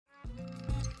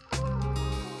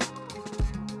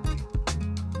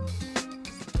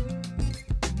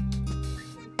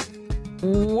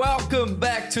Welcome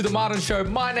back to the Martin Show.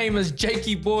 My name is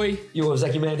Jakey Boy. Your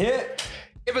Zaki Man here.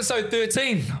 Episode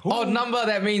 13. Odd number.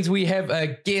 That means we have a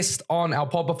guest on our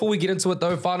pod. Before we get into it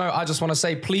though, Whānau, I just want to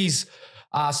say please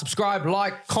subscribe,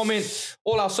 like, comment,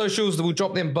 all our socials. We'll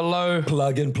drop them below.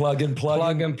 Plug in. Get involved,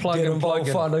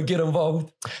 Whānau, get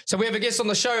involved. So we have a guest on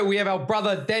the show. We have our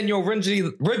brother, Daniel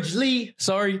Ridgley.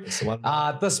 Sorry. That's the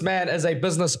one. This man is a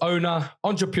business owner,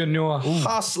 entrepreneur,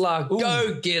 hustler,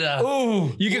 go-getter.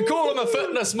 Ooh. You can call him a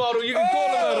fitness model. You can call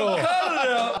him it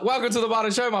all. Welcome to the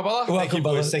Martin Show, my brother. Welcome, Thank you,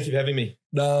 brother. boys. Thank you for having me.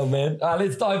 No, man.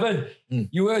 Let's dive in.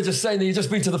 You were just saying that you just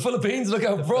been to the Philippines. Look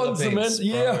how bronze, man. Philippines,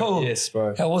 Yeah. bro. Yes,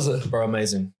 bro. How was it? Bro,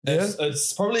 amazing. Yeah?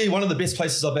 It's probably one of the best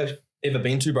places I've ever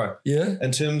been to, bro. Yeah.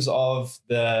 In terms of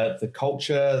the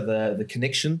culture, the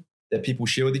connection that people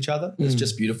share with each other. It's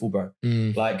just beautiful, bro.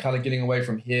 Like kind of getting away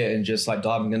from here and just like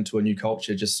diving into a new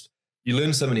culture. You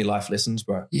learn so many life lessons,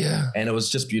 bro. Yeah. And it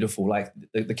was just beautiful. Like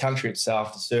the country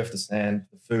itself, the surf, the sand,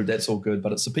 the food, that's all good.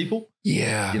 But it's the people,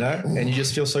 Yeah. you know, and you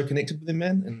just feel so connected with them,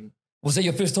 man. And Was that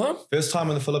your first time? first time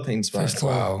in the Philippines, bro. First time.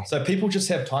 Wow. So people just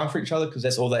have time for each other because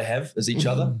that's all they have is each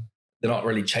other. They're not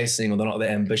really chasing or they're not that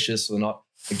ambitious or they're not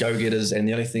the go-getters. And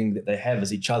the only thing that they have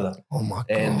is each other. Oh my God.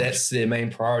 And that's their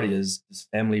main priority is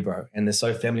family, bro. And they're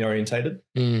so family orientated.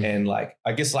 And like,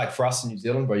 I guess like for us in New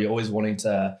Zealand, bro, you're always wanting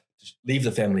to just leave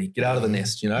the family, get out of the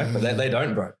nest, you know, but they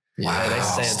don't, bro. Yeah, They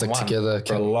stay as stick one together.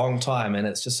 for a long time. And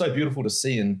it's just so beautiful to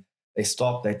see. And they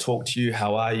stop, they talk to you.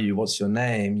 How are you? What's your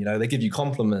name? You know, they give you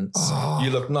compliments. Oh.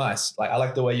 You look nice. Like, I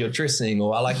like the way you're dressing,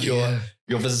 or I like your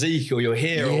physique or your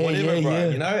hair or whatever, bro.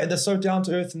 You know, and they're so down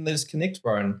to earth and they just connect,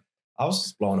 bro. And I was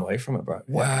just blown away from it, bro.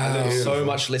 Wow. I learned so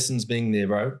much lessons being there,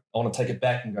 bro. I want to take it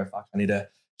back and go, fuck, I need to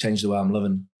change the way I'm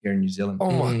living here in New Zealand. Oh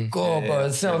my God, bro.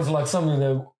 It sounds like something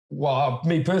that, well,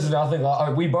 me personally, I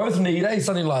think we both need,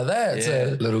 something like that. Yeah.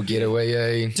 So, Little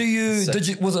getaway, was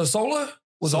it a solo?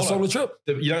 Was it a solo trip?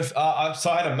 You know, so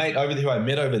I had a mate over there who I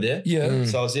met over there. Yeah.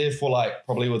 So I was there for like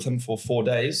probably with him for 4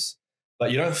 days. But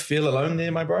you don't feel alone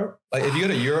there, my bro. Like if you go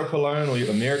to Europe alone or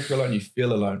America alone, you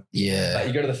feel alone. Yeah. Like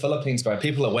you go to the Philippines, bro,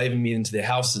 people are waving me into their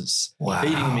houses,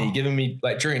 feeding me, giving me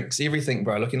like drinks, everything,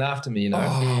 bro, looking after me, you know.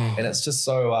 And it's just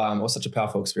so, it was such a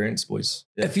powerful experience, boys.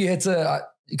 Yeah. If you had to,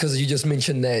 because you just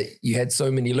mentioned that you had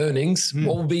so many learnings,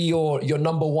 what would be your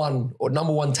number one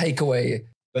takeaway?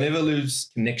 But never lose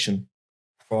connection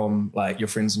from like your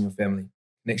friends and your family.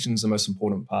 Connection is the most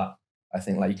important part. I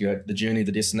think like you go the journey,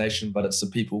 the destination, but it's the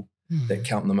people that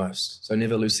count the most. So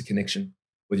never lose the connection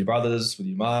with your brothers, with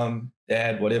your mom,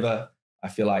 dad, whatever. I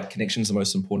feel like connection's the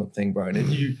most important thing, bro. And if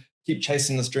you keep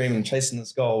chasing this dream and chasing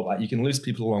this goal, like you can lose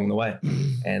people along the way.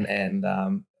 And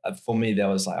for me, that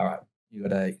was like, all right, you got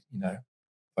to, you know,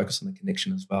 focus on the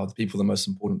connection as well. The people are the most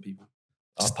important people.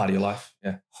 Part of your life,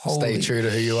 yeah. Stay true to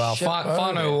who you are.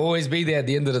 Whānau will always be there at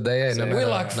the end of the day. Eh? We're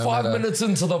like 5 minutes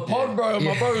into the pod, bro. And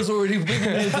my bro's already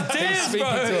bringing me to tears,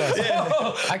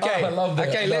 bro. Okay, I love that.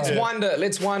 okay.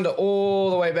 Let's wind it all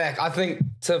the way back. I think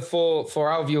for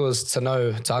our viewers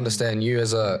to understand you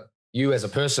as a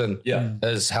person,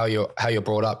 is how you're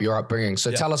brought up, your upbringing.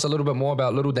 So tell us a little bit more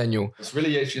about little Daniel. It's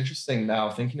really actually interesting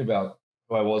now thinking about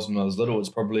who I was when I was little. It's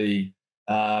probably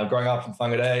growing up in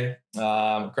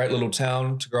Whangarei, great little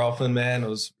town to grow up in, man. It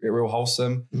was real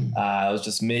wholesome. It was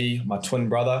just me, my twin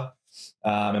brother,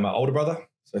 and my older brother.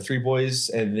 So 3 boys.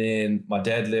 And then my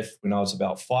dad left when I was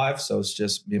about 5. So it was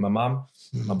just me and my mum,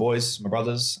 my boys, my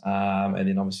brothers, and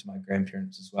then obviously my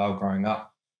grandparents as well growing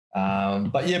up.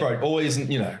 But yeah, bro, always,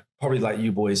 you know, probably like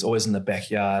you boys, always in the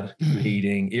backyard,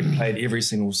 competing, played every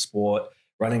single sport,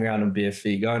 running around in bare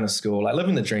feet, going to school, like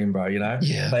living the dream, bro, you know,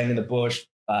 playing in the bush,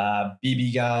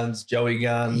 BB guns, Joey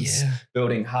guns,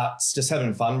 building huts, just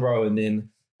having fun, bro. And then,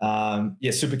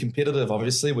 super competitive,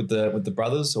 obviously, with the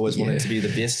brothers, always wanting to be the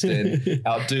best and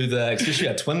outdo especially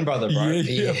our twin brother, bro.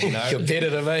 You know?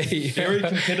 Competitive, eh? Very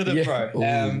competitive, bro.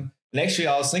 And actually,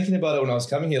 I was thinking about it when I was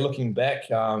coming here, looking back.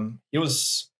 He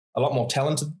was a lot more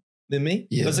talented than me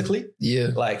physically.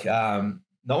 Yeah. Like, not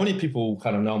only people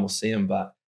kind of know him or see him,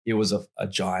 but he was a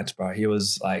giant, bro. He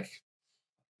was like,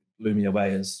 blew me away,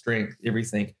 his strength,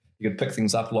 everything. He could pick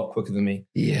things up a lot quicker than me.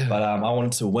 Yeah. But I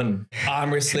wanted to win.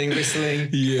 Arm wrestling,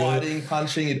 fighting,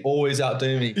 punching, he'd always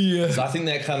outdo me. Yeah. So I think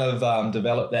that kind of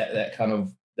developed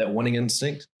that winning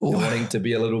instinct, wanting to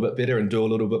be a little bit better and do a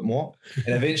little bit more.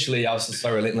 And eventually I was just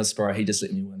so relentless, bro. He just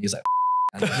let me win. He's like,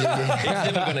 he's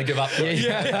never going to give up.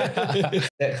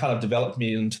 That kind of developed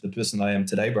me into the person I am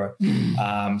today, bro.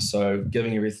 So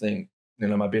giving everything, you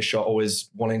know, my best shot,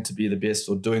 always wanting to be the best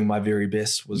or doing my very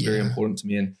best was very important to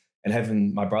me. And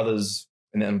having my brothers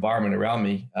and the environment around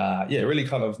me, it really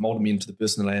kind of molded me into the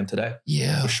person that I am today.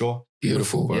 Yeah. For sure.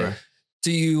 Beautiful, bro.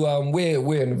 Do you,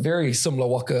 we're in a very similar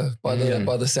waka by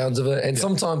the sounds of it. And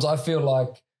sometimes I feel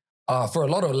like for a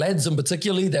lot of lads in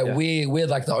particularly that we're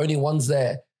like the only ones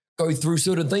that go through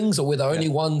certain things, or we're the only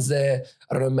ones that,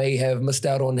 I don't know, may have missed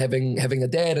out on having a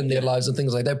dad in their lives and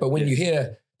things like that. But when you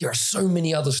hear there are so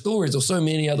many other stories or so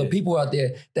many other people out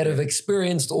there that have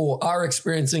experienced or are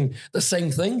experiencing the same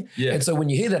thing. Yeah. And so when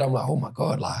you hear that, I'm like, oh my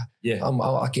God, like,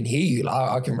 I can hear you. Like,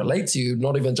 I can relate to you.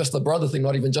 Not even just the brother thing,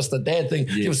 not even just the dad thing.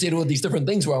 You've said all these different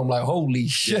things where I'm like, holy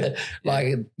shit.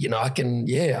 Like, you know, I can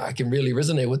really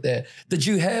resonate with that.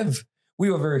 We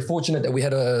were very fortunate that we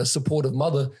had a supportive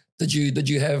mother. Did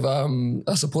you have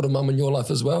a supportive mum in your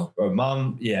life as well? Bro,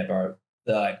 mum, bro.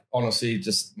 Like, honestly,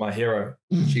 just my hero.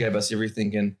 She gave us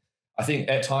everything. And I think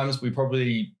at times we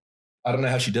probably, I don't know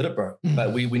how she did it, bro,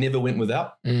 but we never went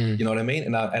without, you know what I mean?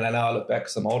 And I now I look back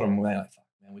because I'm older and we're like, fuck,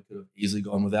 man, we could have easily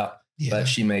gone without. But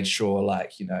she made sure,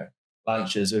 like, you know,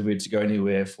 lunches, if we had to go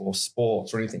anywhere for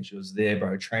sports or anything, she was there,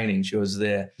 bro. Training, she was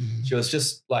there. She was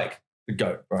just like the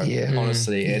GOAT, bro,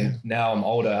 honestly. And now I'm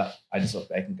older, I just look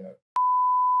back and go,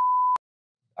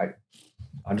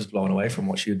 I'm just blown away from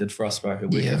what she did for us, bro. Her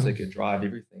work ethic, her drive,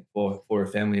 everything for her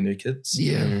family and her kids.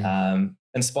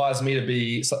 Inspires me to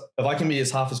be, so if I can be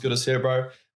half as good as her, bro,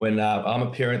 when I'm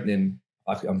a parent, then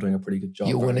I'm doing a pretty good job.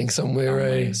 You're winning somewhere, right?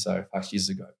 Winning, so 5 years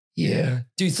ago. Yeah.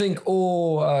 Do you think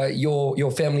all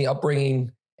your family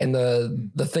upbringing and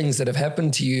the things that have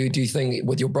happened to you, do you think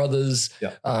with your brothers,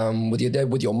 with your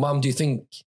dad, with your mum, do you think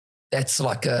that's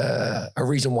like a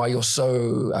reason why you're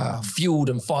so fueled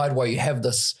and fired, why you have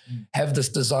this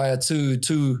desire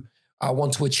to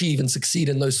want to achieve and succeed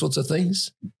in those sorts of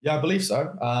things? Yeah, I believe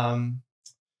so.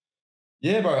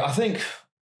 Bro. I think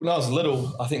when I was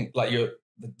little, I think like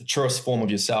the truest form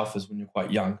of yourself is when you're quite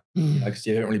young, because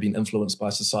you haven't really been influenced by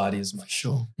society as much.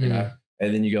 Sure. You know,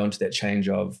 and then you go into that change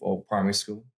of primary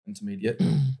school, intermediate,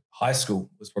 high school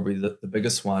was probably the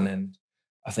biggest one, and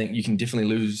I think you can definitely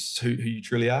lose who you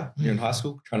truly are. You're in high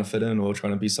school, trying to fit in or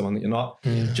trying to be someone that you're not,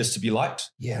 just to be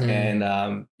liked. Yeah.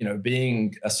 And, you know,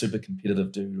 being a super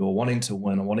competitive dude or wanting to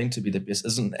win or wanting to be the best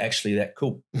isn't actually that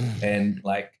cool. And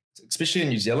like, especially in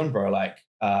New Zealand, bro, like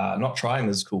not trying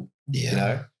is cool. Yeah. You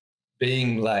know,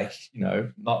 being like, you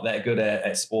know, not that good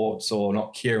at sports or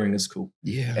not caring is cool.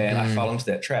 Yeah. And I fell into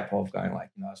that trap of going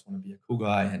like, you know, I just want to be a cool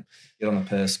guy and get on the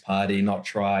piss, party, not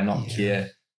try, not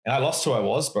care. And I lost who I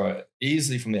was, bro,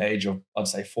 easily from the age of, I'd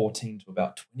say 14 to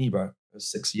about 20, bro. It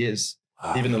was 6 years,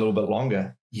 even a little bit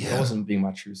longer. I wasn't being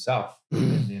my true self.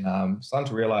 And then starting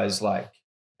to realize like,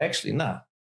 actually,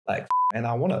 like, man,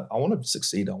 I want to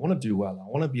succeed. I want to do well. I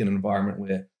want to be in an environment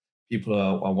where people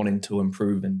are wanting to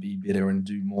improve and be better and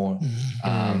do more.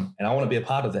 And I want to be a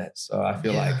part of that. So I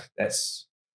feel like that's,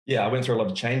 I went through a lot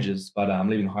of changes, but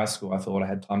leaving high school, I thought I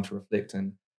had time to reflect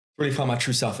and really find my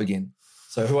true self again.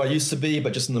 So who I used to be,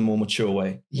 but just in a more mature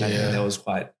way. Yeah. And that was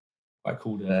quite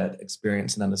cool to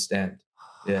experience and understand.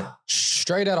 Yeah.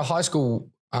 Straight out of high school,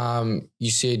 you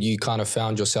said you kind of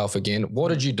found yourself again. What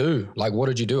did you do? Like, what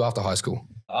did you do after high school?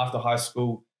 After high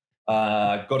school,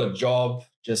 got a job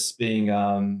just being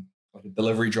like a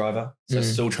delivery driver. So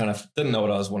still didn't know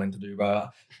what I was wanting to do,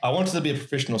 but I wanted to be a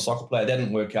professional soccer player. That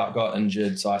didn't work out, got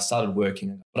injured. So I started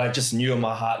working, but I just knew in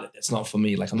my heart that it's not for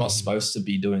me. Like I'm not supposed to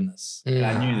be doing this. And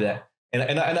I knew that.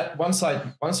 And once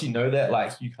you know that,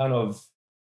 like you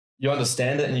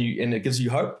understand it and it gives you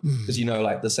hope because you know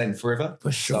like this ain't forever.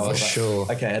 For sure, so sure.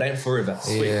 Okay, it ain't forever.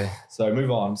 Sweet. Yeah. So move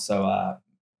on. So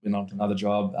went on to another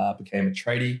job, became a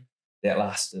tradie. That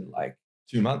lasted like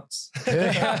 2 months.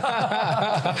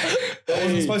 I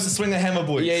wasn't supposed to swing a hammer,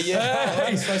 boy. Hey,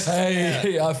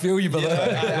 I feel you, brother.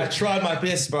 I tried my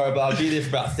best, bro, but I'd be there for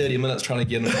about 30 minutes trying to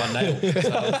get in one nail.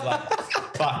 So I was like,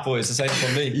 fuck, boys, this ain't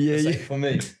for me. This ain't for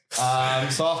me.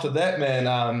 So after that, man,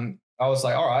 I was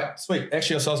like, all right, sweet.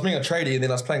 Actually, so I was being a tradie and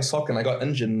then I was playing soccer and I got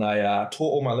injured and I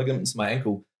tore all my ligaments in my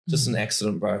ankle. Just an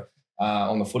accident, bro,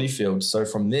 on the footy field. So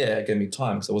from there, it gave me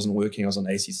time because I wasn't working. I was on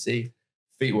ACC.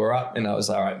 Feet were up and I was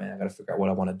like, all right, man, I got to figure out what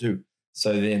I want to do.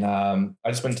 So then I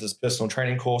just went to this personal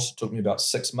training course. It took me about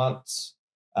 6 months.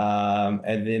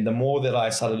 And then the more that I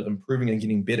started improving and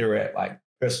getting better at like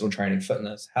personal training,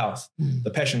 fitness, health, the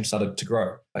passion started to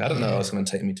grow. Like I didn't know it was going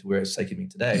to take me to where it's taking me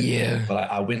today. Yeah. But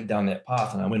I went down that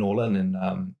path and I went all in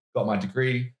and got my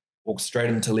degree, walked straight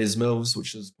into Les Mills,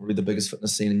 which is probably the biggest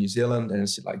fitness scene in New Zealand. And it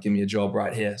said like, give me a job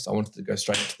right here. So I wanted to go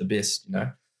straight into the best, you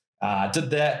know. Did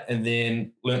that and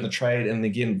then learned the trade. And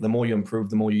again, the more you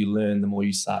improve, the more you learn, the more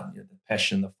you start, you know, the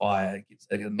passion, the fire, it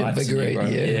ignites you, bro.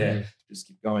 Yeah. Just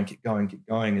keep going.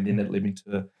 And then it led me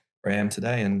to where I am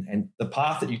today. And the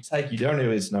path that you take, you don't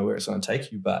always know where it's going to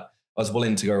take you, but I was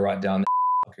willing to go right down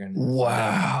there.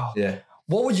 Wow. Yeah.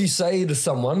 What would you say to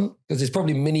someone, because there's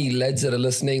probably many lads that are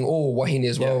listening, or wahine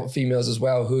as well, females as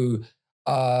well, who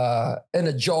are in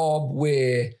a job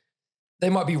where they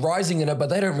might be rising in it, but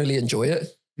they don't really enjoy it.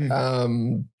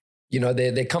 You know,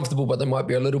 they're comfortable, but they might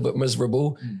be a little bit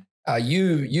miserable.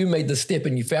 You made the step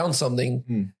and you found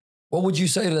something. What would you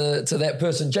say to that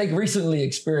person? Jake recently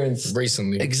experienced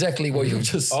exactly what you've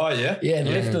just... Oh, yeah? Yeah, and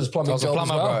left his plumbing job as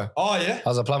well. Bro. Oh, yeah? I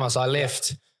was a plumber, so I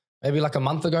left maybe like a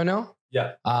month ago now.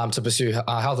 Yeah. To pursue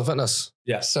health and fitness.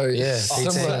 Yeah. So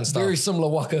similar, very similar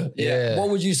waka. Yeah. What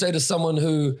would you say to someone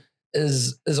who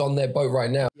is on that boat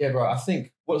right now? Yeah, bro. I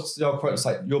think what's the old quote? It's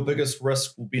like, your biggest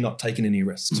risk will be not taking any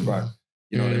risks, bro.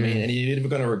 You know what I mean? And you're never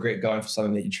going to regret going for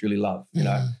something that you truly love, you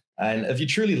know? And if you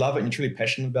truly love it and you're truly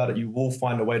passionate about it, you will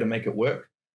find a way to make it work.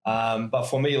 But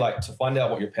for me, like, to find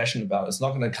out what you're passionate about, it's not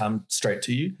going to come straight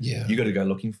to you. Yeah. You got to go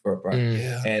looking for it, bro.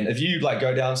 And if you like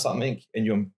go down something and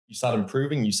you start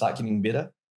improving, you start getting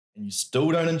better, and you still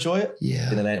don't enjoy it,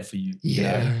 then it ain't for you. You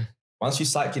know? Once you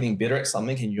start getting better at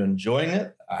something and you're enjoying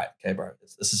it, all right, okay, bro,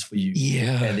 this is for you.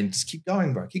 Yeah. And then just keep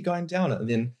going, bro. Keep going down it. And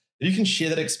then if you can share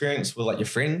that experience with like your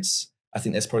friends, I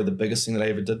think that's probably the biggest thing that I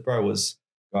ever did, bro, was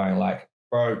going like,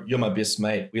 bro, you're my best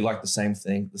mate. We like the same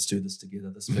thing. Let's do this together.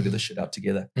 Let's figure this shit out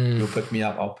together. You'll pick me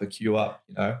up. I'll pick you up,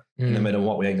 you know? And no matter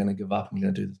what, we ain't going to give up. I'm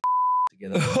going to do this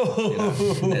together. You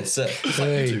know? And that's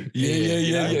it.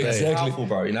 Yeah, exactly. Powerful,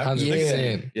 bro, you know?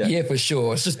 100%. Yeah, for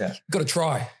sure. It's just, got to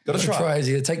try. Got to try.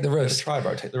 Take the risk. Try,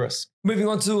 bro. Take the risk. Moving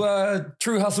on to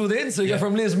True Hustle then. So you go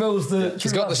from Les Mills to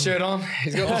He's got the shirt on.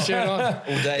 He's got the shirt on.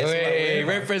 All day.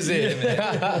 Represent.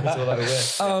 That's all I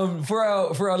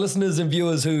wear. For our listeners and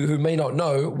viewers who may not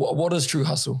know, what is True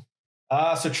Hustle?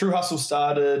 So True Hustle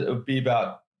started, it would be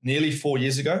about nearly 4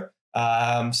 years ago.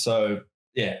 So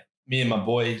yeah, me and my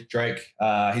boy, Drake,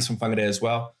 he's from Whangarei as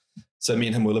well. So me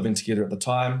and him were living together at the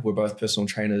time. We're both personal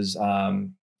trainers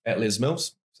at Les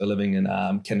Mills. So living in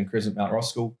Cannon Crescent, Mount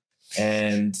Roskill.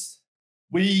 And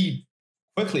we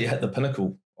quickly hit the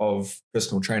pinnacle of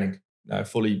personal training, you know,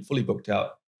 fully booked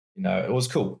out. You know, it was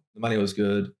cool. The money was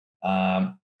good.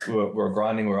 We were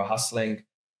grinding, we were hustling.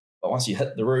 But once you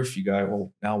hit the roof, you go,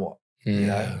 well, now what? You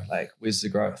know, like, where's the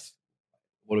growth?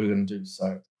 What are we going to do?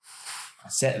 So I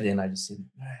sat there and I just said,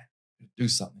 man, do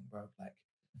something, bro. Like,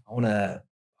 I want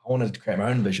to create my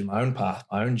own vision, my own path,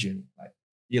 my own journey. Like,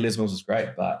 yeah, Les Mills is great,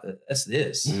 but it's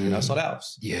theirs. You know, it's not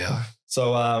ours. Yeah.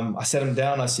 So I sat him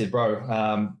down. I said,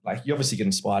 bro, like, you obviously get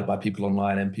inspired by people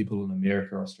online and people in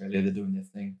America or Australia. They're doing their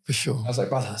thing. For sure. I was like,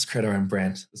 brother, let's create our own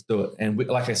brand. Let's do it. And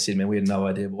like I said, man, we had no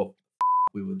idea what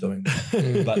we were doing,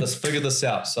 but let's figure this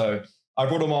out. So I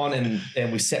brought him on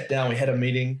and we sat down. We had a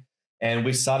meeting and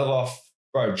we started off,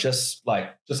 bro, just like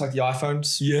the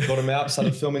iPhones. Yeah. Got them out,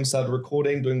 started filming, started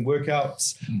recording, doing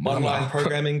workouts, online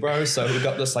programming, bro. So we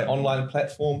got this like online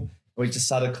platform. We just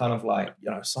started kind of like, you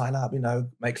know, sign up, you know,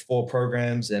 make 4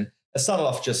 programs. And it started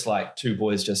off just like 2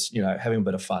 boys just, you know, having a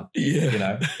bit of fun, you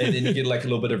know, and then you get like a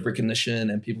little bit of recognition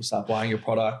and people start buying your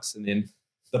products. And then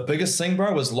the biggest thing,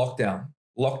 bro, was lockdown.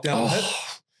 Lockdown hit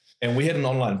and we had an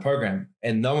online program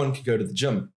and no one could go to the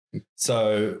gym.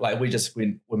 So like we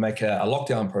make a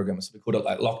lockdown program. So we called it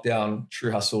like Lockdown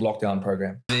True Hustle Lockdown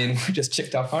Program. And then we just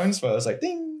checked our phones for it. It was like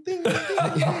ding, ding, ding,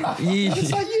 ding.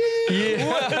 It's like, we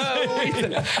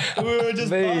were just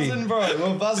buzzing, bro. We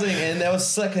were buzzing and that was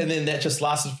sick. And then that just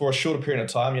lasted for a shorter period of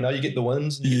time. You know, you get the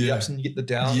wins and you get the ups and you get the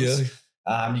downs.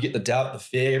 You get the doubt, the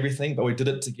fear, everything. But we did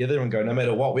it together and go, no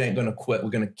matter what, we ain't going to quit. We're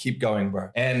going to keep going,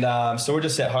 bro. And so we're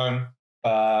just at home.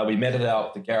 We met it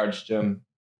out, the garage gym.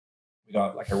 We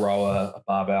got like a rower, a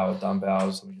barbell,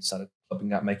 dumbbells, and we just started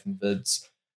clipping up, making vids.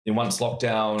 Then once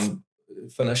lockdown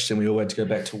finished and we all had to go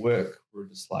back to work,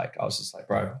 I was just like,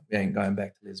 bro, we ain't going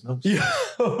back to Les Mills.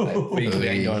 Like, we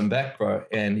ain't going back, bro.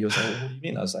 And he was like, well, what do you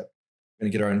mean? I was like, we're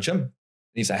going to get our own gym. And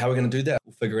he's like, how are we going to do that?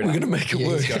 We'll figure it out. We're going to make it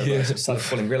work. Go, so started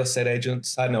calling real estate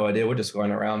agents. I had no idea. We're just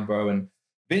going around, bro. And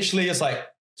eventually it's like,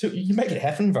 you make it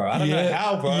happen, bro. I don't know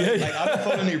how, bro. Like, I don't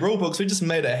follow any rule books. We just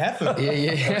made it happen. We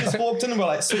just walked in and we're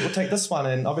like, sweet, we'll take this one.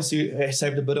 And obviously we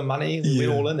saved a bit of money. We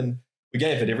went all in and we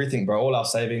gave it everything, bro. All our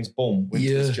savings, boom, went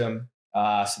to this gym.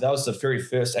 So that was the very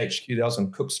first HQ. That was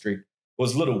on Cook Street. It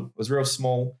was little. It was real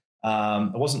small.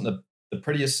 It wasn't the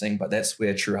prettiest thing, but that's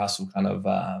where True Hustle kind of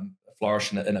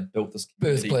flourished and it built this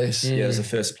community. Birthplace. Yeah, it was the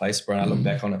first place, bro. And I look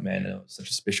back on it, man, and it was such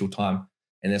a special time.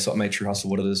 And that's what made True Hustle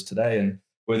what it is today. And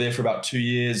we're there for about 2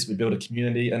 years. We built a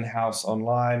community in-house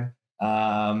online,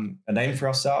 a name for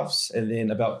ourselves. And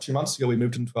then about 2 months ago, we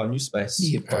moved into our new space.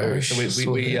 Yeah, bro. So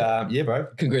bro.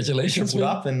 Congratulations. We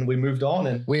up and we moved on.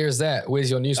 And where is that? Where's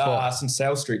your new spot? It's in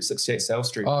Sales Street, 68 Sales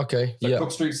Street. Oh, okay. So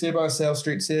Cook Street's here, bro. Sales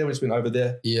Street's here. We just went over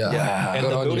there. Yeah. And the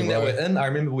building that we're in, I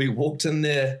remember we walked in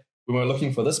there. we were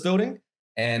looking for this building,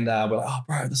 and we're like, oh,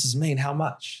 bro, this is mean. How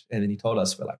much? And then he told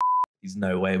us, we're like, there's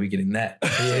no way we're getting that.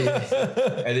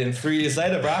 And then 3 years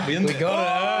later, bro, we got it. Look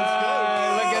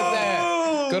at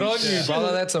that. Good on you,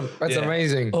 brother. That's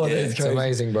amazing. Oh, that's crazy.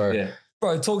 Amazing, bro. Yeah.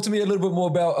 Bro, talk to me a little bit more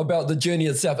about the journey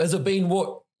itself. Has it been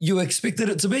what you expected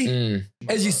it to be?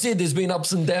 As you said, there's been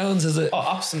ups and downs.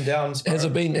 Ups and downs, bro. Has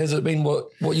it been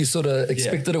what you sort of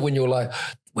expected it when you were like,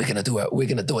 we're gonna do it. We're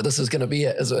gonna do it. This is gonna be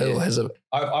it.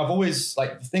 I've always,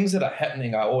 like, the things that are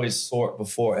happening, I always saw it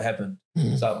before it happened.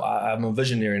 So I'm a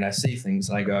visionary, and I see things,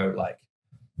 and I go like,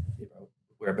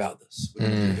 we're about this. We're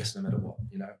gonna do this no matter what,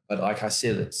 But like I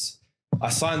said, I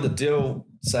signed the deal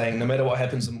saying no matter what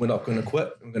happens, we're not going to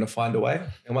quit. We're going to find a way.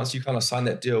 And once you kind of sign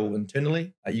that deal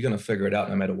internally, you're going to figure it out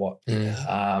no matter what.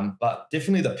 But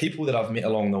definitely the people that I've met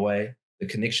along the way, the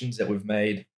connections that we've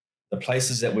made, the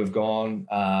places that we've gone.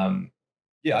 I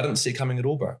didn't see it coming at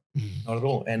all, bro. Not at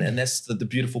all. And that's the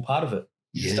beautiful part of it.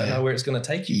 You just don't know where it's going to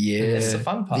take you. Yeah. That's the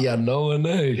fun part. The unknown,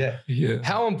 Yeah.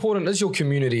 How important is your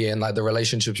community and like the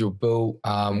relationships you've built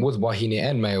with Wahine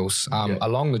and males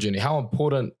along the journey? How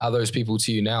important are those people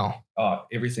to you now? Oh,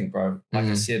 everything, bro. Like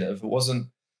I said, if it wasn't,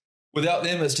 without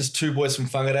them, it's just two boys from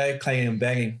Whangarei clanging and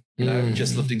banging,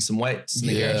 just lifting some weights in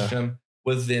the garage gym.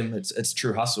 With them, it's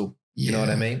true hustle. You know what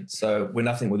I mean? So we're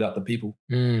nothing without the people.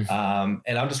 And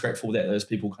I'm just grateful that those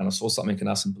people kind of saw something in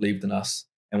us and believed in us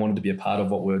and wanted to be a part of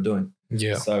what we were doing.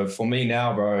 Yeah. So for me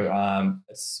now, bro,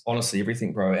 it's honestly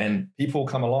everything, bro. And people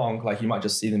come along, like you might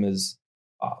just see them as,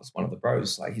 it's one of the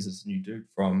bros. Like he's this new dude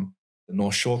from the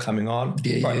North Shore coming on.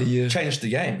 Changed the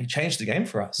game. He changed the game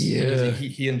for us. Yeah.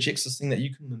 He injects this thing that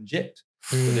you can inject,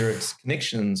 whether it's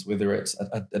connections, whether it's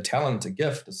a talent, a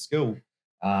gift, a skill.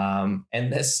 And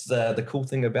that's the cool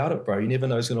thing about it, bro. You never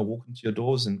know who's going to walk into your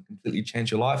doors and completely change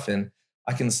your life. And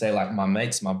I can say like my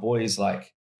mates, my boys,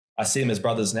 like, I see them as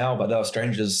brothers now, but they were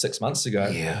strangers 6 months ago.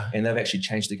 And they've actually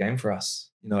changed the game for us.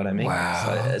 You know what I mean? Wow.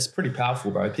 So it's pretty powerful,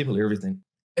 bro. People are everything.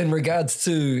 In regards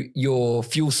to your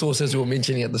fuel source, as we were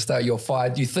mentioning at the start, your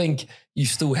fire, do you think you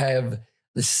still have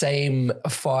the same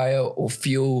fire or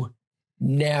fuel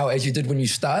now as you did when you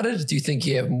started? Do you think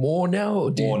you have more now?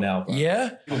 Or more now, bro.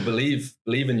 Yeah? People believe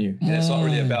in you. And it's not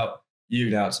really about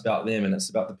you now. It's about them, and it's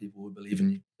about the people who believe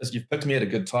in you. You've picked me at a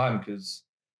good time because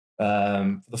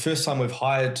for the first time we've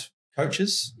hired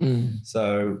coaches.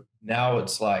 So now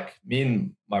it's like me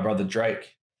and my brother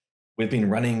Drake, we've been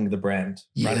running the brand,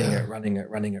 running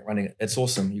it. It's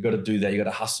awesome. You got to do that. You got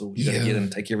to hustle. You got to get in,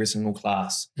 take every single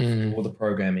class, all the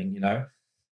programming, You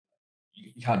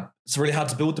can't, it's really hard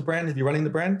to build the brand if you're running the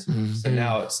brand. So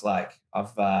now it's like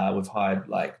we've hired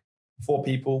like 4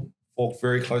 people, 4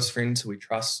 very close friends who we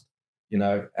trust,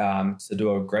 to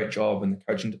do a great job in the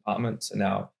coaching department. So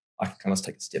now I can kind of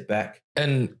take a step back.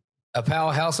 And a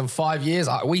powerhouse in 5 years,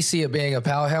 we see it being a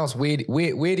powerhouse. Where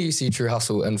do you see True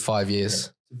Hustle in 5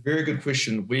 years? It's a very good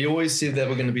question. We always said that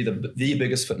we're going to be the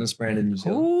biggest fitness brand in New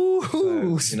Zealand.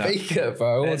 Ooh, speak it,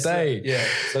 bro, all day.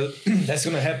 So that's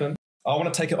going to happen. I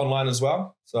want to take it online as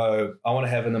well. So I want to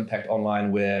have an impact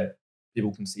online where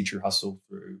people can see True Hustle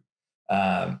through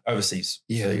overseas.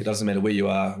 So it doesn't matter where you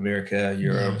are, America,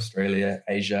 Europe, Australia,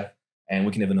 Asia, and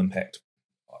we can have an impact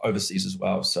overseas as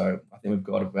well. So I think we've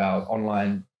got about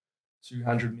online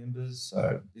 200 members.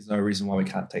 So there's no reason why we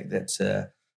can't take that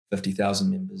to 50,000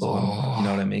 members. You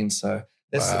know what I mean? So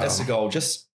that's the goal.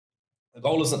 The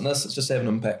goal isn't this, it's just to have an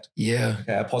impact. Yeah.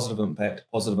 Okay, a positive impact,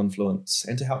 positive influence,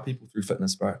 and to help people through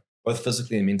fitness, bro. Both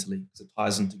physically and mentally, because it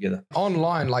ties them together.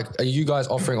 Online, like, are you guys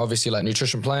offering obviously like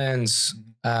nutrition plans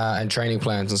and training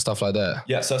plans and stuff like that?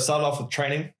 Yeah, so I started off with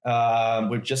training.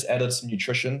 We've just added some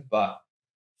nutrition, but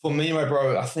for me, my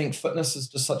bro, I think fitness is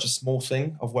just such a small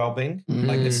thing of well-being.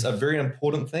 Like it's a very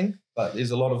important thing, but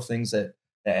there's a lot of things that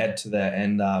add to that.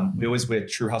 And we always wear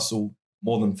True Hustle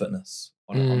more than fitness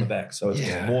on the back. So it's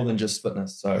just more than just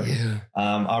fitness. So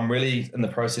I'm really in the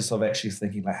process of actually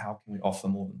thinking like, how can we offer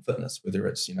more than fitness? Whether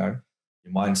it's, your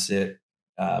mindset,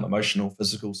 emotional,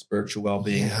 physical, spiritual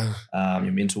well-being,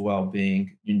 your mental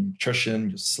well-being, your nutrition,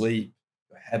 your sleep,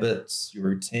 your habits, your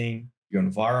routine, your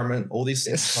environment, all these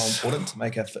things are so important to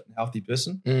make a fit and healthy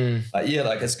person.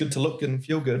 Like it's good to look good and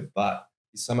feel good, but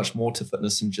there's so much more to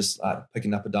fitness than just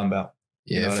picking up a dumbbell.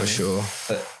 Yeah, for sure.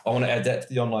 But I want to add that to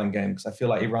the online game because I feel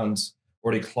like everyone's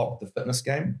already clocked the fitness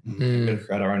game. We're going to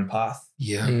create our own path.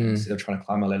 Instead of trying to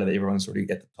climb a ladder that everyone's already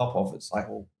at the top of, it's like,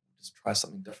 well, just try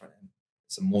something different. And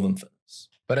it's more than fitness.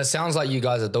 But it sounds like you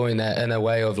guys are doing that in a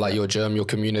way of like your gym, your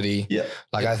community.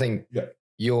 I think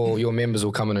your members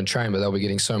will come in and train, but they'll be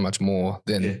getting so much more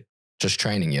than just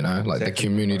training, like the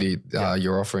community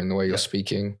you're offering, the way you're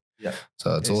speaking. Yeah.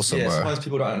 So it's awesome, bro. Sometimes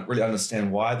people don't really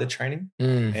understand why they're training.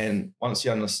 And once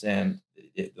you understand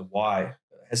the why,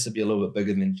 it has to be a little bit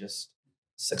bigger than just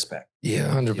six pack.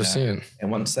 Yeah, 100%.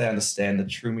 And once they understand the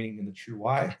true meaning and the true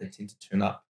why, they tend to turn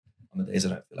up on the days I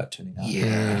don't feel like turning up.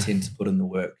 Yeah. They tend to put in the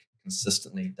work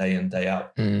consistently, day in, day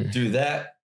out. Do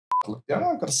that. Oh,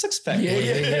 I've got a six pack. Yeah.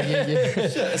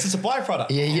 Shit, it's just a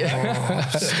byproduct.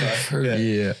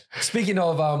 Yeah. Speaking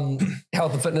of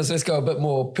health and fitness, let's go a bit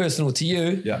more personal to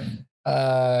you. Yeah.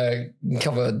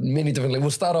 Cover many different. We'll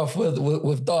start off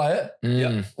with diet.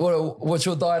 Yeah. What's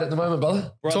your diet at the moment,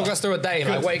 brother? Talk us through a day,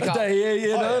 like wake up. A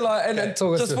day, and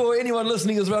just for anyone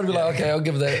listening as well to be like, okay, I'll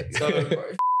give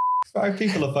that. So,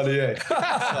 people are funny,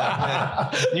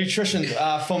 Nutrition,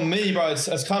 for me, bro,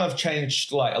 it's kind of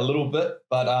changed like a little bit,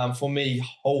 but for me,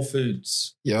 whole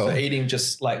foods. So eating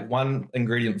just like one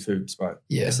ingredient foods, bro.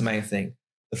 Yeah. That's the main thing.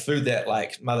 The food that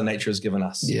like Mother Nature has given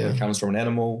us. Yeah. It comes from an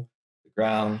animal, the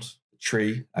ground, the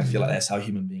tree. I feel like that's how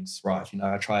human beings thrive.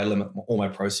 I try to limit all my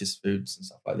processed foods and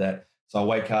stuff like that. So I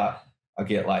wake up, I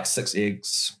get like 6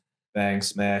 eggs, bang,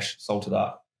 smash, salted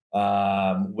up,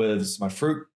 with my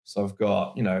fruit. So I've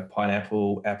got,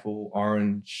 pineapple, apple,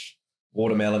 orange,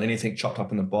 watermelon, anything chopped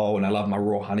up in a bowl. And I love my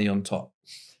raw honey on top,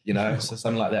 so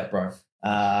something like that, bro.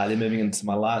 Then moving into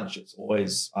my lunch, it's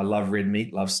always, I love red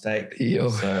meat, love steak. So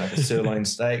like a sirloin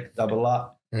steak, double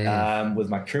up with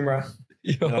my kumara.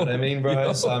 You know what I mean,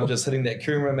 bro? So I'm just hitting that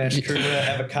kumara, mashed kumara,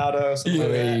 avocado, something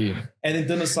like that. And then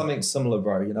dinner something similar,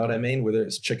 bro. You know what I mean? Whether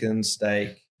it's chicken,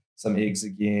 steak, some eggs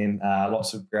again,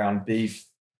 lots of ground beef.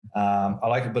 I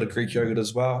like a bit of Greek yogurt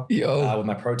as well with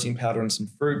my protein powder and some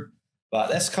fruit. But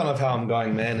that's kind of how I'm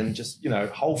going, man. And just,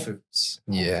 whole foods.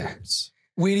 Foods.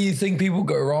 Where do you think people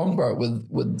go wrong, bro,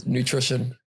 with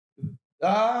nutrition?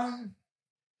 Where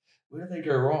do they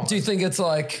go wrong? Do you think it's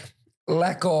like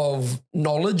lack of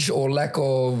knowledge or lack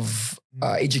of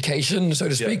education, so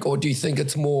to speak? Or do you think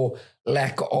it's more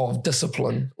lack of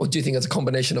discipline? Or do you think it's a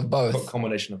combination of both? A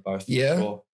combination of both. Yeah?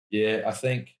 Sure. Yeah, I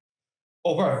think...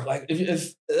 Oh, bro, like if it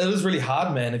is really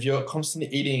hard, man. If you're constantly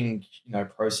eating,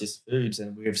 processed foods,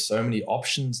 and we have so many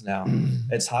options now,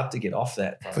 it's hard to get off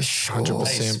that. Bro. For sure,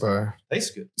 100%, bro. Tastes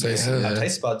good. Our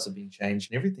taste buds have been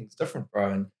changed, and everything's different,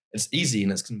 bro. And it's easy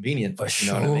and it's convenient. For sure.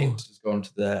 You know what I mean? Just go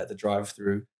into the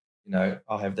drive-through.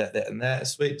 I'll have that, and that.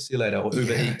 Sweet. See you later. Or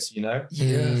Uber Eats. Yeah.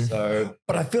 So,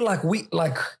 but I feel like we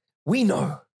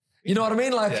know. You know what I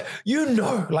mean? Like,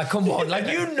 like, come on, like,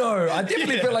 I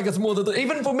definitely feel like it's more than,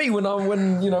 even for me, when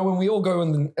we all go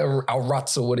in our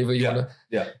ruts or whatever you want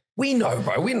to, we know,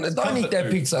 bro. We don't eat that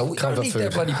pizza. We don't eat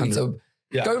that bloody pizza.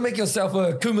 Yeah. Go make yourself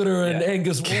a kumara and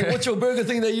Angus. What's your burger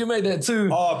thing that you made that too?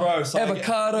 Oh, bro. So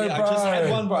avocado, bro. I just had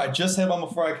one, bro. I just had one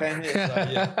before I came here. So,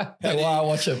 Patty, wow,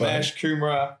 watch it, bro. Mashed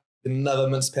kumara. Another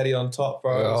minced patty on top,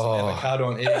 bro. Some avocado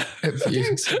on egg. It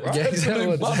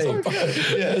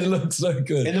looks so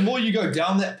good. And the more you go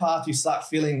down that path, you start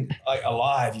feeling like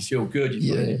alive. You feel good. You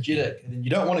feel energetic. And then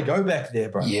you don't want to go back there,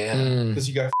 bro. Yeah. Because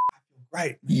you go, I feel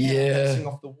great. Man. Bouncing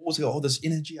off the walls. You got all this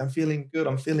energy. I'm feeling good.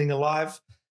 I'm feeling alive.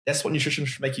 That's what nutrition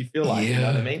should make you feel like. You know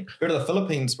what I mean? Go to the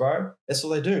Philippines, bro. That's all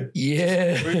they do.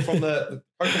 Yeah. Fruit from the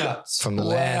coconuts. From the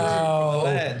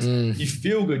land. You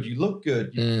feel good. You look good.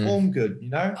 You perform good,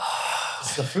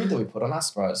 It's the food that we put on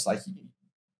us, bro. It's like you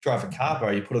drive a car,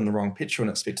 bro. You put in the wrong petrol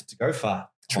and expect it to go far.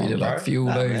 Treat it like fuel,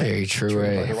 though. Very true,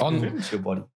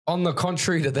 On the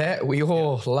contrary to that, we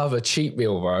all love a cheat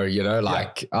meal, bro.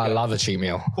 I love a cheat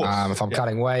meal. If I'm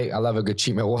cutting weight, I love a good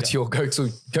cheat meal. What's your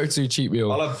go-to cheat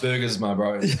meal? I love burgers, my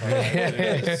bro.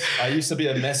 I used to be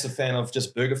a massive fan of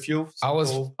just burger fuel. I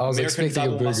was expecting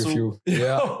a burger muscle, fuel.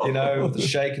 Yeah. With the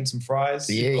shake and some fries.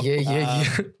 Yeah.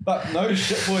 But no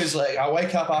shit, boys. Like, I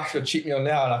wake up after a cheat meal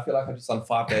now and I feel like I've just done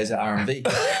 5 days at R&B.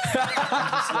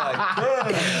 I'm just like,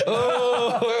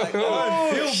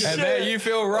 and then you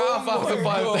feel rough after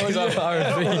 5 days of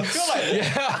R&B. I feel like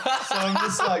that. So I'm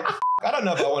just like, I don't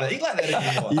know if I want to eat like that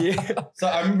anymore. So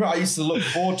I remember I used to look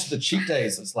forward to the cheat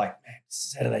days. It's like, man,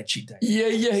 Saturday cheat day.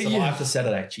 Survive the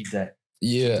Saturday cheat day.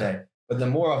 Cheat day. But the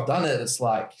more I've done it, it's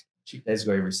like cheat days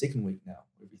go every second week now,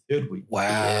 every third week.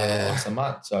 Wow. Once a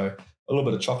month. So a little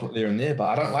bit of chocolate there and there, but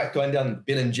I don't like going down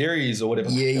Ben and Jerry's or whatever.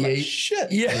 Like, shit.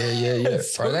 Yeah.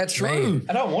 Bro, that's true.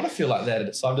 I don't want to feel like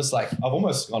that. So I'm just like, I've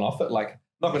almost gone off it. Like, I'm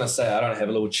not going to say I don't have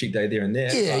a little cheat day there and there.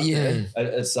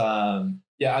 It's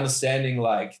understanding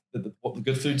like what the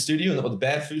good food studio and what the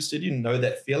bad food studio, know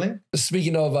that feeling.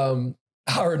 Speaking of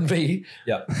R&B,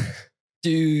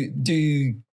 do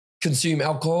you consume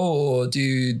alcohol, or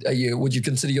would you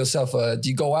consider yourself do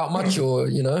you go out much, or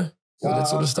all that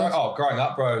sort of stuff? Growing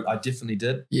up, bro, I definitely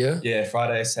did. Yeah,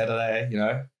 Friday, Saturday,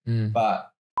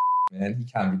 but man, you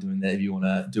can't be doing that if you want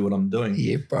to do what I'm doing.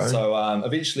 Yeah, bro. So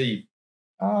eventually,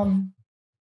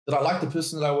 did I like the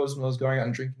person that I was when I was going out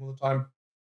and drinking all the time?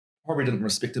 Probably didn't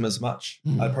respect him as much.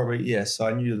 So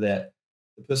I knew that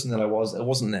the person that I was, it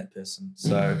wasn't that person.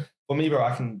 So for me, bro,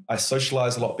 I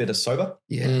socialize a lot better sober.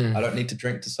 Yeah. I don't need to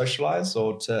drink to socialize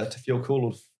or to feel cool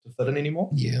or to fit in anymore.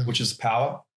 Yeah. Which is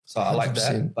power. So I 100%. like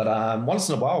that. But once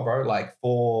in a while, bro, like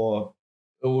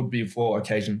it would be for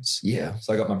occasions. Yeah.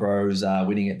 So I got my bros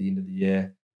wedding at the end of the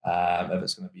year. If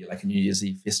it's going to be like a New Year's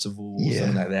Eve festival or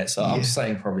something like that. So I'm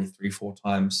saying probably 3-4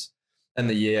 times in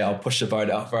the year, I'll push the boat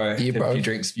out, bro. Yeah, a few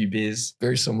drinks, a few beers.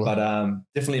 Very similar. But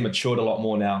definitely matured a lot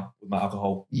more now with my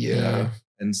alcohol. Yeah. You know?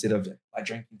 Instead of like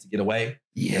drinking to get away.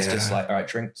 Yeah. It's just like, all right,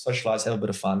 drink, socialize, have a bit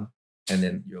of fun, and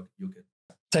then you're good.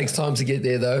 Takes time to get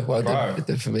there though. Well, bro, it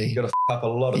did for me. You got to up a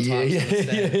lot of times.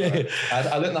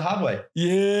 I learned the hard way.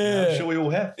 Yeah. I'm sure we all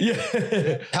have.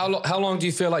 Yeah. How long do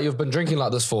you feel like you've been drinking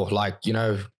like this for? Like, you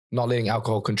know, not letting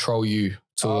alcohol control you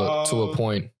to a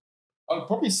point. I'd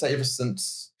probably say ever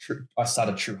since I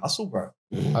started True Hustle, bro.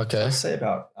 Okay. I'd say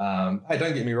about, hey,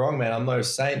 don't get me wrong, man. I'm no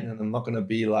saint and I'm not going to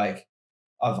be like,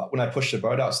 when I push the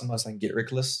boat out, sometimes I can get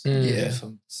reckless. Yeah.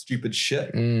 Some stupid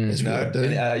shit. You know?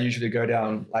 And I usually go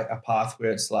down like a path where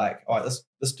it's like, all right,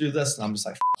 let's do this. And I'm just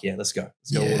like, yeah, let's go.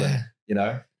 Let's go all in, you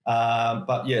know?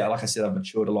 But yeah, like I said, I've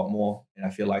matured a lot more and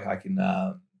I feel like I can,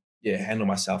 handle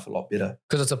myself a lot better.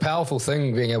 Because it's a powerful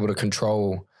thing being able to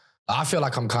control. I feel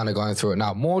like I'm kind of going through it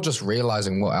now, more just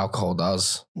realizing what alcohol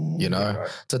does, you know? Bro.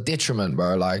 It's a detriment,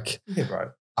 bro. Like,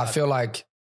 Bro. I feel like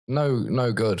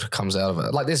no good comes out of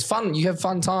it. Like there's fun, you have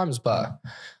fun times, but I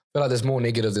feel like there's more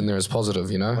negative than there is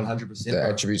positive, you know? 100%. That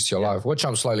attributes to your life, which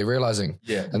I'm slowly realizing.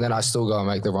 Yeah. And then I still go and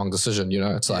make the wrong decision, you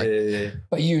know? It's like,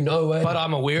 But you know it. But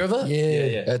I'm aware of it.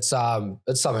 Yeah. It's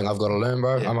something I've got to learn,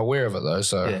 bro. I'm aware of it though,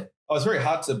 so. Yeah. Oh, it's very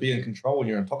hard to be in control when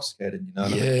you're intoxicated, you know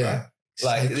what I mean, bro?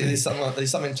 Like there's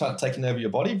something taking over your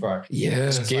body, bro. Yeah.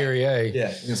 It's scary, eh? Yeah.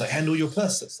 And it's like, handle your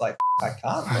piss. It's like, I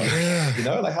can't, bro. Yeah. You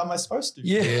know, like how am I supposed to?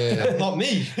 Yeah. Not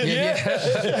me.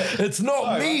 It's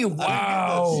not me.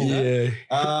 Wow. This, you know?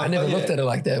 I never looked at it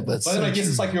like that, but then I guess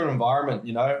it's like your environment,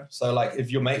 you know? So like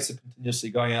if your mates are continuously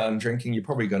going out and drinking, you're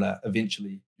probably going to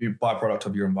eventually be a byproduct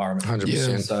of your environment.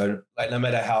 100%. So like no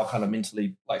matter how kind of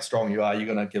mentally like strong you are, you're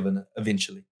going to give in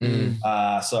eventually.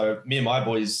 So me and my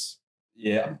boys,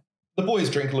 the boys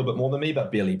drink a little bit more than me,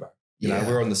 but barely, bro. You know,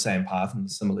 we're on the same path and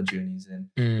similar journeys and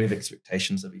we have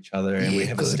expectations of each other and we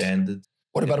have a standard.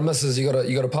 What about a missus? You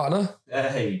got a partner?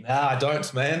 Hey, nah, I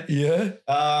don't, man. Yeah.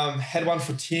 Had one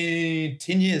for 10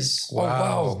 years.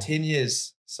 Wow. 10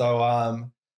 years. So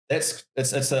it's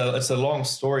a long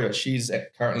story, but she's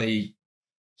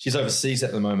overseas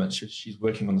at the moment. She's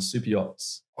working on the super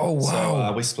yachts. Oh, wow.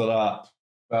 So we split up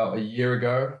about a year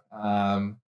ago.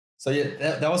 So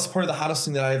yeah, that was probably the hardest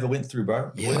thing that I ever went through,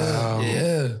 bro.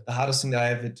 Yeah. The hardest thing that I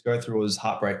ever had to go through was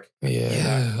heartbreak.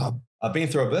 Yeah. I've been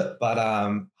through a bit, but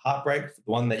heartbreak,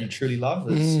 the one that you truly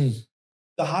love, is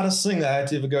the hardest thing that I had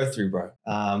to ever go through, bro.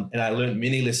 And I learned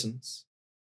many lessons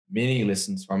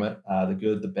from it. The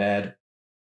good, the bad.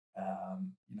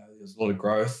 You know, there's a lot of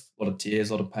growth, a lot of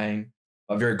tears, a lot of pain.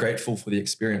 I'm very grateful for the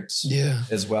experience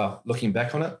as well. Looking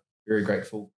back on it, very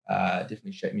grateful.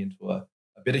 Definitely shaped me into a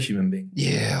better human being.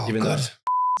 Yeah. Even though it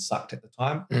sucked at the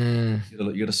time, you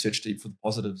got to search deep for the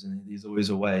positives, and there's always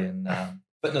a way. And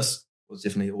fitness was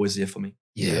definitely always there for me.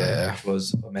 Yeah. Which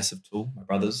was a massive tool. My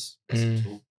brothers, massive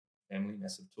tool. Family,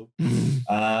 massive tool.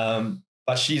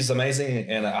 But she's amazing,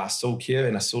 and I still care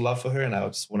and I still love for her, and I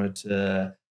just wanted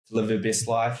to live her best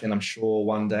life. And I'm sure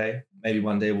maybe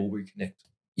one day we'll reconnect.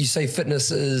 You say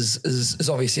fitness is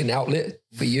obviously an outlet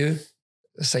for you.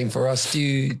 Same for us.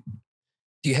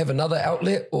 Do you have another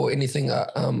outlet or anything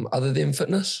other than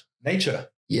fitness? Nature.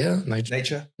 Yeah.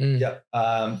 Nature. Yeah.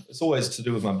 It's always to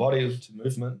do with my body, to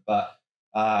movement, but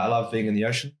I love being in the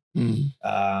ocean.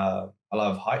 I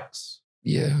love hikes.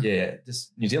 Yeah. Yeah.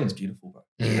 Just New Zealand's beautiful, bro.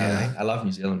 You know what I mean? I love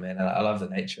New Zealand, man. And I love the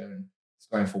nature and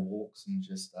just going for walks and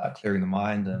just clearing the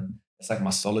mind. And it's like my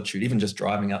solitude, even just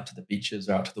driving out to the beaches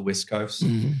or out to the West Coast.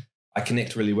 I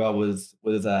connect really well with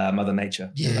Mother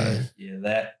Nature. Yeah.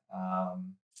 So,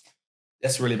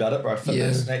 that's really about it, bro.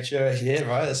 Fitness, nature,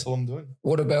 right. That's all I'm doing.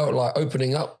 What about like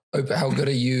opening up? How good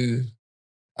are you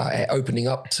at opening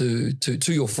up to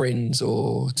your friends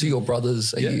or to your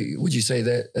brothers? Would you say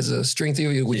that as a strength of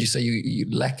you? Would you say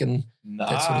you lack in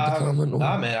that sort of department?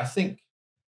 Nah, man. I think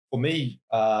for me,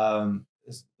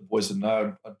 as the boys would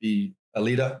know, I'd be a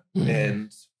leader,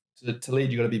 and to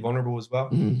lead, you got to be vulnerable as well.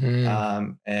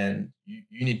 And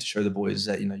you need to show the boys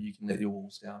that, you know, you can let your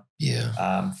walls down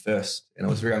first. And it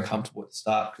was very uncomfortable at the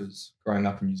start because growing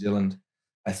up in New Zealand,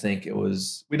 I think we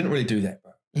didn't really do that,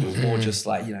 bro. It was more just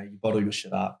like, you know, you bottle your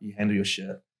shit up, you handle your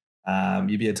shit,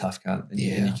 you be a tough cunt, and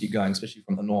you keep going, especially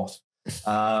from the north.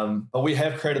 But we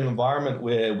have created an environment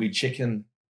where we check in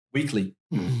weekly,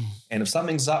 and if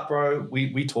something's up, bro,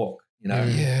 we talk, you know.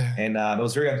 And it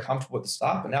was very uncomfortable at the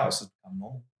start, but now it's just become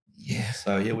normal.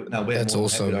 So we're that's more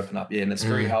awesome. happy to open up, and it's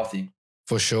very healthy.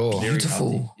 For sure. Very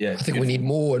beautiful. Healthy. Yeah, I think we need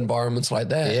more environments like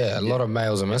that. Yeah, a lot of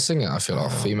males are missing it. I feel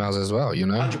like females as well, you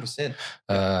know. 100%.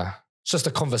 It's just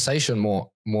a conversation more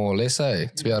or less,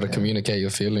 to be able to communicate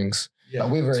your feelings. Yeah,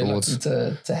 we're very lucky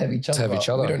to have each other. To have each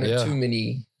other. We don't have too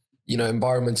many, you know,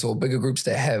 environments or bigger groups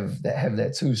that have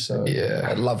that too. So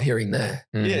I love hearing that.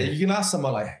 Yeah, you can ask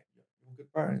someone like, "You're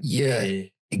good, bro." Yeah,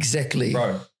 exactly,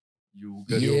 bro. You're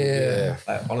good. Yeah.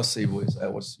 Like, honestly, boys,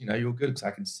 you know, you're good because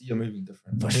I can see you're moving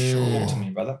different. For sure. Talk to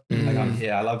me, brother. Like, I'm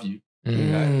here. I love you. You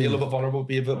know, be a little bit vulnerable.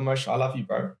 Be a bit emotional. I love you,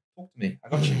 bro. Talk to me. I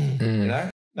got you. You know.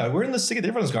 No, we're in the thick of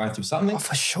everyone's going through something. Oh,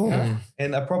 for sure. You know?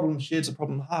 And a problem shared's a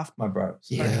problem half, my bro.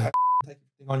 So don't take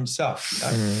everything on yourself, you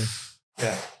know?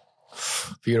 Yeah.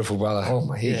 Beautiful, brother. Oh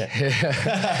my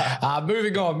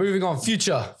God. Moving on.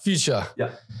 Future.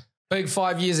 Yeah. Big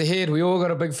 5 years ahead. We all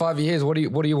got a big 5 years. What do you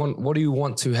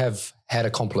want to have had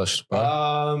accomplished, bro? What do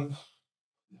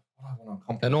I want to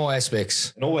accomplish? In all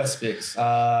aspects.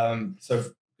 So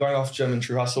going off gym and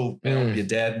true hustle, man, I want to be a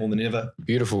dad more than ever.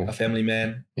 Beautiful. A family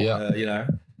man. Yeah. You know,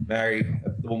 marry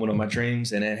the woman of my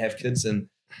dreams and have kids and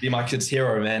be my kid's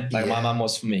hero, man. Like my mum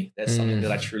was for me. That's something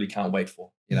that I truly can't wait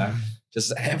for, you know?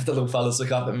 Just have the little fellas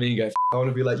look up at me and go, I want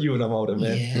to be like you when I'm older,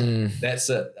 man. That's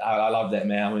it. I love that,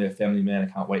 man. I'm a family man.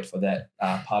 I can't wait for that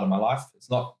part of my life. It's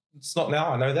not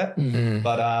now, I know that,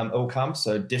 but it will come.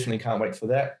 So definitely can't wait for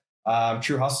that.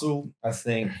 True hustle, I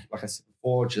think, like I said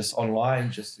before, just online,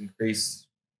 just increase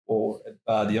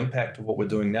the impact of what we're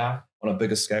doing now on a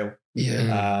bigger scale.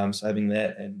 So having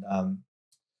that and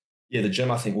the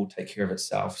gym I think will take care of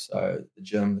itself. So the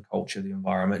gym, the culture, the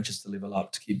environment, just to level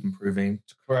up, to keep improving,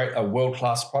 to create a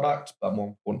world-class product, but more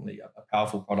importantly, a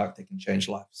powerful product that can change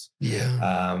lives.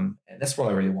 And that's what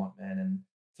I really want, man. And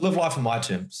to live life on my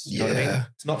terms. You know what I mean?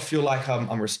 To not feel like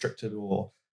I'm restricted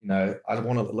or, you know, I don't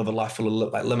want to live a life full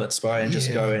of like limits, bro, and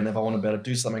just go, and if I want to be able to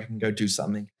do something, I can go do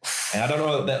something. And I don't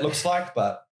know what that looks like,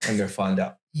 but I can go find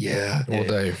out. All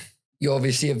day. You're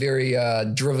obviously a very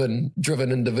driven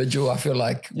individual. I feel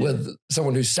like with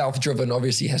someone who's self-driven,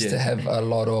 obviously has to have a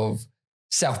lot of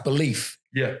self-belief.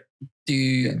 Yeah. Do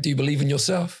you believe in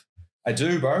yourself? I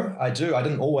do, bro. I do. I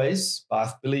didn't always, but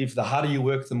I believe the harder you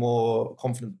work, the more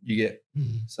confident you get.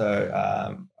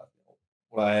 So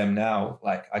what I am now,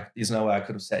 like there's no way I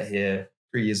could have sat here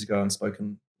 3 years ago and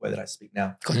spoken the way that I speak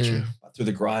now. Gotcha. But through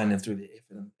the grind and through the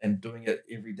effort and doing it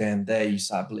every damn day, you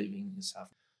start believing in yourself.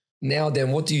 Now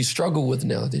then, what do you struggle with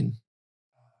now then?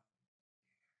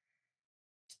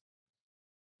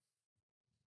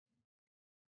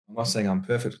 I'm not saying I'm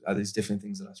perfect. There's definitely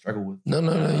things that I struggle with. No. Yeah.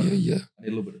 I need a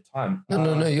little bit of time.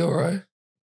 No, you're all right.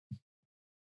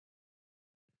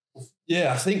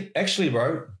 Yeah, I think actually,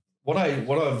 bro, what I've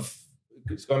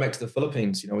going back to the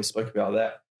Philippines, you know, we spoke about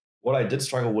that. What I did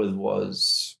struggle with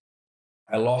was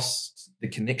I lost the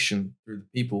connection through the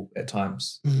people at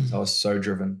times. So I was so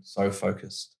driven, so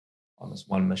focused on this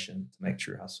one mission to make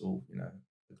True Hustle, you know,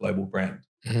 the global brand.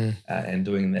 And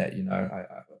doing that, you know, I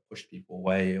pushed people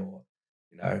away or,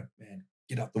 you know, man,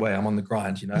 get up the way, I'm on the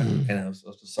grind, you know. And I was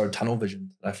just so tunnel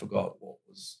vision that I forgot what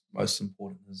was most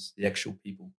important is the actual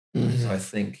people. So I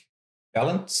think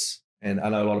balance, and I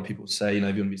know a lot of people say, you know,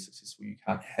 if you want to be successful, you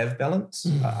can't have balance.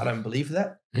 I don't believe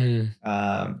that. You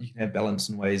can have balance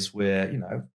in ways where, you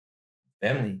know,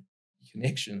 family,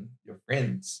 connection, your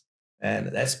friends, and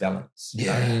that's balance. You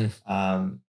know?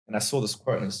 And I saw this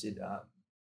quote and it said,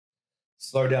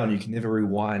 slow down, you can never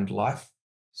rewind life.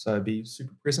 So be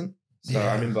super present. So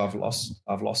I remember I've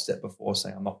lost that before,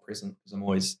 saying I'm not present because I'm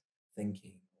always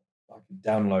thinking, like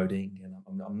downloading, and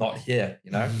I'm not here, you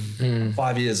know,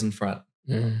 5 years in front.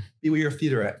 Be where your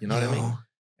feet are at, you know what I mean?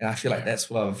 And I feel like that's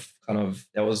what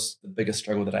that was the biggest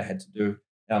struggle that I had to do.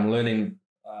 And I'm learning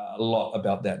a lot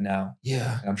about that now.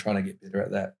 And I'm trying to get better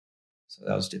at that. So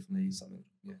that was definitely something,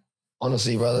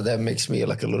 Honestly, brother, that makes me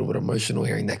like a little bit emotional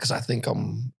hearing that, because I think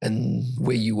I'm in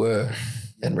where you were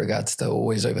in regards to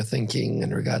always overthinking,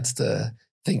 in regards to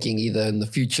thinking either in the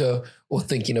future or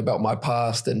thinking about my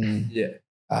past. And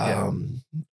I'm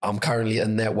currently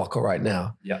in that waka right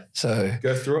now. So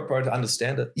go through it, bro, to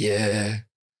understand it.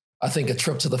 I think a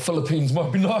trip to the Philippines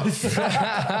might be nice. All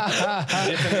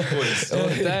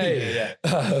day.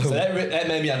 So that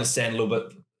made me understand a little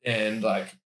bit. And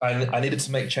like, I needed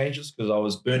to make changes because I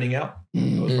was burning out.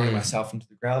 I was running myself into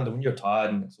the ground. And when you're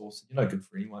tired and exhausted, you're not good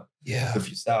for anyone. Good for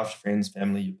yourself, your friends,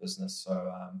 family, your business. So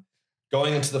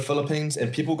going into the Philippines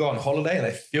and people go on holiday and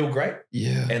they feel great.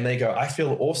 Yeah. And they go, I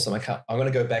feel awesome. I'm going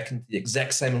to go back into the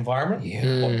exact same environment.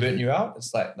 Yeah. What burnt you out?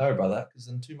 It's like, no, brother, because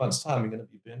in 2 months' time, you're going to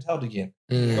be burnt out again.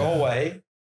 Go away,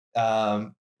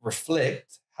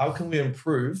 reflect. How can we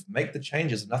improve? Make the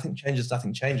changes. If nothing changes,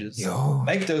 nothing changes. Yo.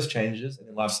 Make those changes and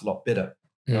then life's a lot better.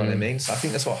 You know what I mean? So I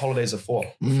think that's what holidays are for.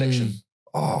 Reflection.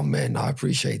 Oh, man, I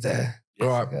appreciate that.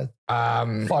 Right.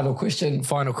 Final question.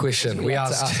 We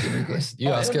asked. You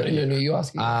ask it. No, you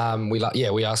ask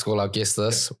it. We ask all our guests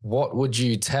this. What would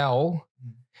you tell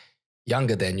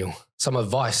younger Daniel? Some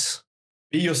advice.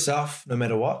 Be yourself no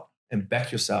matter what, and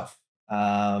back yourself.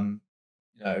 Don't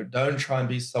try and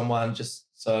be someone just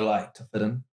so like to fit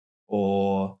in,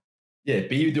 or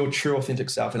be your true authentic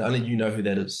self, and only you know who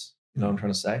that is. You know what I'm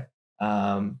trying to say?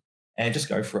 And just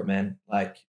go for it, man.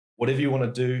 Like whatever you want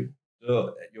to do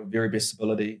it at your very best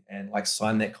ability, and like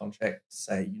sign that contract to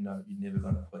say, you're never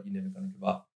going to quit, you're never going to give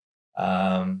up.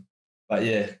 But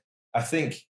yeah, I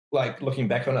think like looking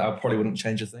back on it, I probably wouldn't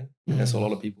change a thing. That's what a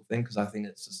lot of people think, because I think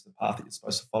it's just the path that you're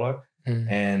supposed to follow.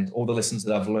 And all the lessons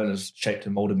that I've learned has shaped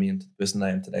and molded me into the person I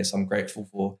am today. So I'm grateful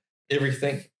for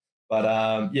everything. But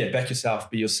back yourself,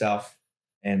 be yourself,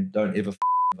 and don't ever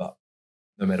give up,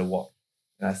 no matter what.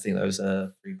 And I think those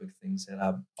are 3 big things that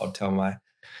I'd tell my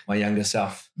younger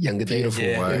self. Beautiful,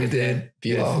 younger Dan.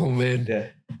 Beautiful. Oh, man. Yeah.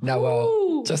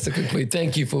 Now, just to conclude,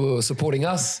 thank you for supporting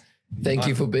us. Thank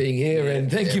you for being here, and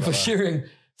thank you for sharing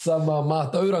some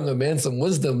mātauranga, man, some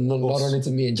wisdom, not only to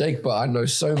me and Jake, but I know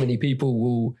so many people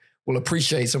will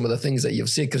appreciate some of the things that you've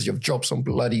said, because you've dropped some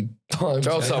bloody time.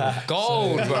 Dropped some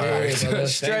gold, bro.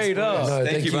 Straight up. No,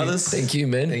 thank you, brothers. Thank you,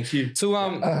 man. Thank you. So,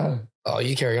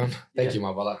 you carry on. Thank you,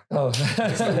 my brother. Oh.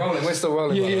 We're still rolling.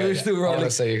 We're still rolling.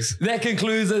 That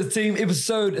concludes the team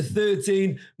episode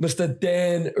 13, Mr.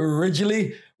 Dan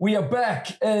Ridgley. We are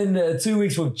back in 2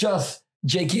 weeks with just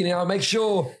Jakey now. Make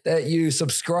sure that you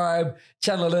subscribe,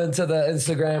 channel into the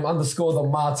Instagram _ the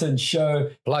Martin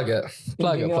Show. Plug it.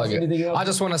 I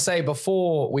just want to say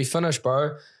before we finish,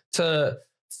 bro, to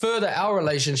further our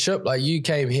relationship, like you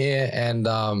came here and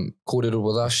called it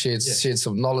with us, shared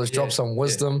some knowledge, dropped some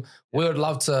wisdom. We would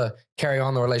love to carry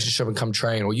on the relationship and come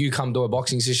train, or you come do a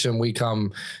boxing session, we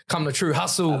come to True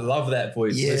Hustle. I love that,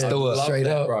 boys. Yeah, let's do it. Straight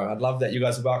up, bro. I'd love that. You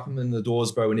guys are welcome in the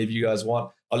doors, bro, whenever you guys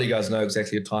want. I'll let you guys know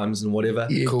exactly your times and whatever.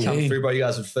 Yeah, cool. Come through, bro. You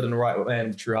guys would fit in the right,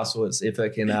 man. True Hustle, it's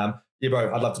epic. And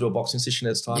bro, I'd love to do a boxing session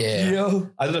at this time. Yeah.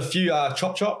 I did a few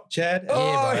Chop, Chad. Bro.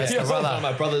 That's the brother. One of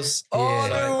my brothers. Oh,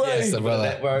 no way. That's the brother.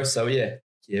 That, bro. So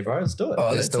bro, let's do it.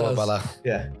 Oh, let's do it, brother.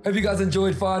 Yeah. Hope you guys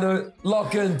enjoyed Whānau.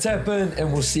 Lock in, tap in,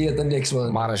 and we'll see you at the next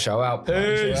one. Mana show out.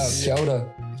 Peace. Kia ora.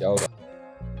 Kia ora.